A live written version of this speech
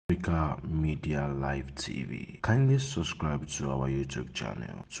Africa Media Live TV. Kindly subscribe to our YouTube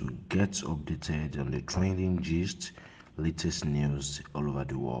channel to get updated on the trending gist, latest news all over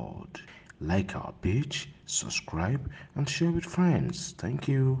the world. Like our page, subscribe, and share with friends. Thank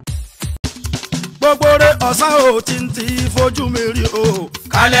you. Gbogbore ọ̀sán ò tí ń ti fojú mi rí o.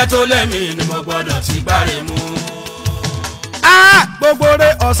 Kálẹ̀ tó lẹ́mí ni mo gbọ́dọ̀ ti gbáre mú. Gbogbore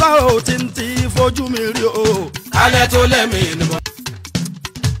ọ̀sán ò tí ń ti fojú mi rí o. Kálẹ̀ tó lẹ́mí ni mo.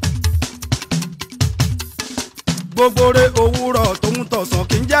 Gbogbore òwúrọ̀ tòun tọ̀sán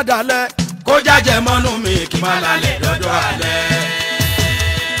kì í jẹ́ dalẹ̀. Kó jájẹ mọ́nú mi kí n má lálẹ́ lọ́jọ́ alẹ́.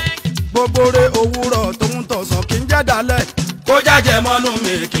 Gbogbore òwúrọ̀ tòun tọ̀sán kì í jẹ́ dalẹ̀. Kó jájẹ mọ́nú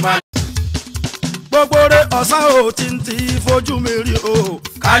mi kí n má. Gbogbore ọ̀sán ò tí ń ti fojú mi rí o.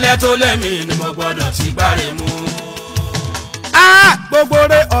 Kálẹ̀ tó lẹ́mí ni mo gbọ́dọ̀ ti gbáre mú.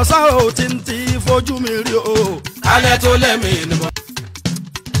 Gbogbore ọ̀sán ò tí ń ti fojú mi rí o. Kálẹ̀ tó lẹ́mí ni mo.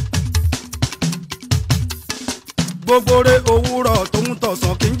 Gbogbore òwúrọ̀ tòun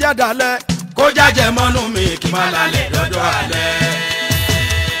tọ̀sán kì í jẹ́ dalẹ̀. Kó jájẹ mọ́nú mi kí n má lálẹ́ lọ́jọ́ alẹ́.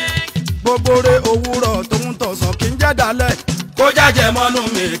 Gbogbore òwúrọ̀ tòun tọ̀sán kì í jẹ́ dalẹ̀. Kó jájẹ mọ́nú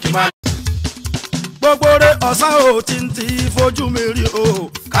mi kí n má. Gbogbore ọ̀sán ò tí ń ti fojú mi rí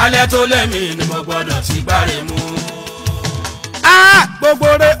o. Kálẹ̀ tó lẹ́mí ni mo gbọ́dọ̀ ti gbáre mú.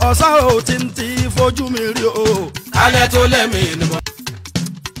 Gbogbore ọ̀sán ò tí ń ti fojú mi rí o. Kálẹ̀ tó lẹ́mí ni mo.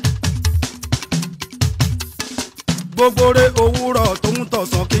 Gbogbore òwúrọ̀ tòun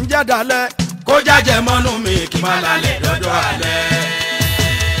tọ̀sán kì í jẹ́ dalẹ̀. Kó jájẹ mọ́nú mi kí n má lálẹ́ lọ́jọ́ alẹ́.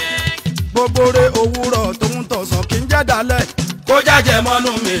 Gbogbore òwúrọ̀ tòun tọ̀sán kì í jẹ́ dalẹ̀. Kó jájẹ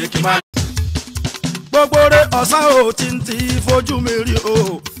mọ́nú mi kí n má. Gbogbore ọ̀sán ò tí ń ti fojú mi rí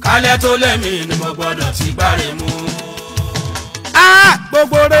o. Kálẹ̀ tó lẹ́mí ni mo gbọ́dọ̀ ti gbáre mú.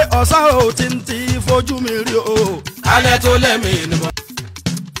 Gbogbore ọ̀sán ò tí ń ti fojú mi rí o. Kálẹ̀ tó lẹ́mí ni mo.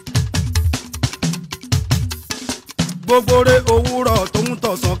 Gbogbore òwúrọ̀ tòun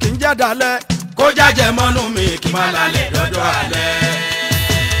tọ̀sán kì í jẹ́ dalẹ̀. Kó jájẹ mọ́nú mi kí n má lálẹ́ lọ́jọ́ alẹ́.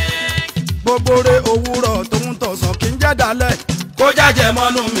 Gbogbore òwúrọ̀ tòun tọ̀sán kì í jẹ́ dalẹ̀. Kó jájẹ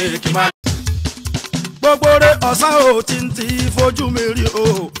mọ́nú mi kí n má. Gbogbore ọ̀sán ò tí ń ti fojú mi rí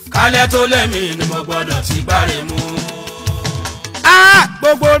o. Kálẹ̀ tó lẹ́mí ni mo gbọ́dọ̀ ti gbáre mú.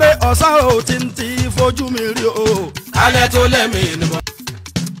 Gbogbore ọ̀sán ò tí ń ti fojú mi rí o. Kálẹ̀ tó lẹ́mí ni mo.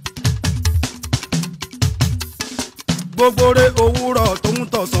 Gbogbore òwúrọ̀ tòun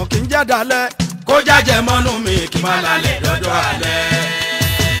tọ̀sán kì í jẹ́ dalẹ̀. Kó jájẹ mọ́nú mi kí n má lálẹ́ lọ́jọ́ alẹ́.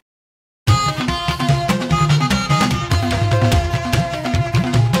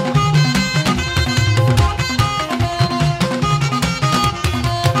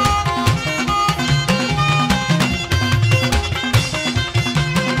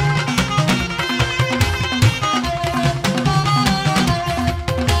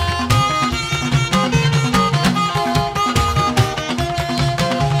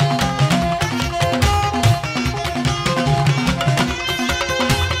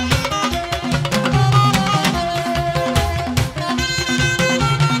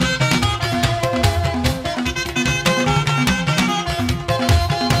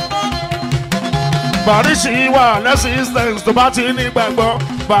 Bàríṣì wà lẹ́sìstẹ̀ǹsì tó bá ti ní gbàgbọ́.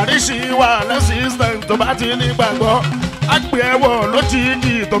 Bàríṣì wà lẹ́sìstẹ̀ǹsì tó bá ti ní gbàgbọ́. Àgbè ẹ̀wọ̀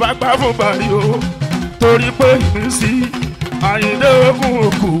lójijì tó bá gbá fún bàrí o. Torí pé ìmísí Àyìndé Ògún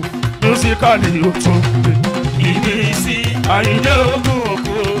Òkú mísíkàlì ó tún gbé. Ìmísí Àyìndé Ògún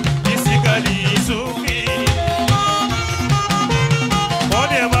Òkú mísíkàlì ìsúnmí. Wọ́n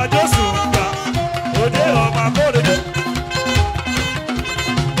ní ẹ̀ máa jọ́sùn gbà, òde ọmọ akóredé.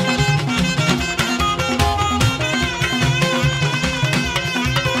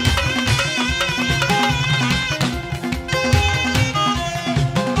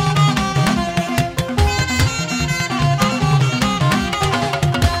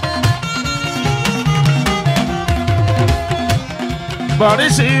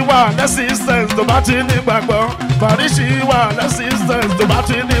 Bàríṣì wà lẹ́sìstẹ̀ǹsì tó bá ti ní gbàgbọ́. Bàríṣì wà lẹ́sìstẹ̀ǹsì tó bá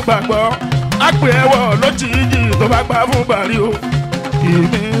ti ní gbàgbọ́. Àgbè ẹ̀wọ̀ lójijì tó bá gbá fún bàrí o.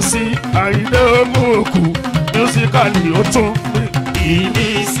 Ìmísí Àyìndé Ògún Òkú mísíkàlì ó tún gbé.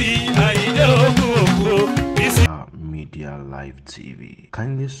 Ìmísí Àyìndé Ògún Òkú Media Live TV.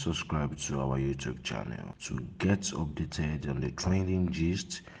 Kindly subscribe to our YouTube channel to get updated on the trending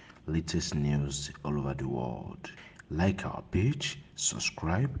gist, latest news all over the world. Like our page,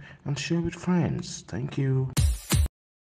 subscribe, and share with friends. Thank you.